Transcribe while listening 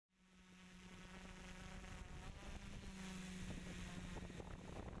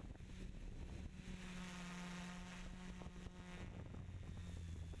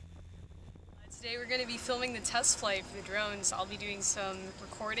Today we're going to be filming the test flight for the drones. I'll be doing some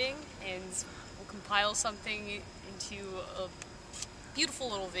recording and we'll compile something into a beautiful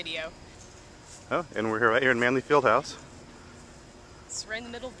little video. Oh, and we're here right here in Manley Fieldhouse. It's right in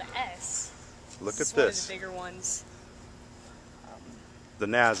the middle of the S. Look This at is this. one of the bigger ones. The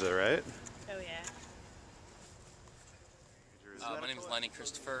NASA, right? Oh yeah. My name is Lenny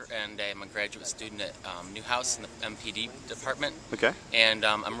Christopher, and I'm a graduate student at Newhouse in the MPD department. Okay. And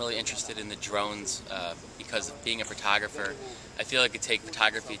I'm really interested in the drones because of being a photographer. I feel I could take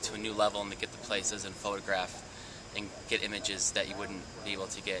photography to a new level and to get the places and photograph and get images that you wouldn't be able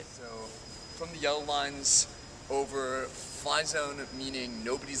to get. So from the yellow lines over fly zone, meaning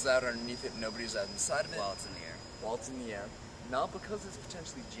nobody's allowed underneath it, nobody's allowed inside of it. While it's in the air. While it's in the air. Not because it's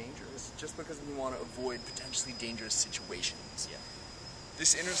potentially dangerous, just because we want to avoid potentially dangerous situations. Yeah.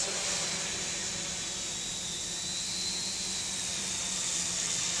 This intersection.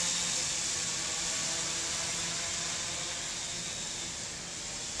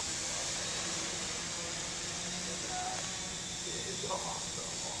 It's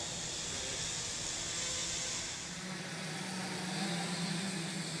awesome.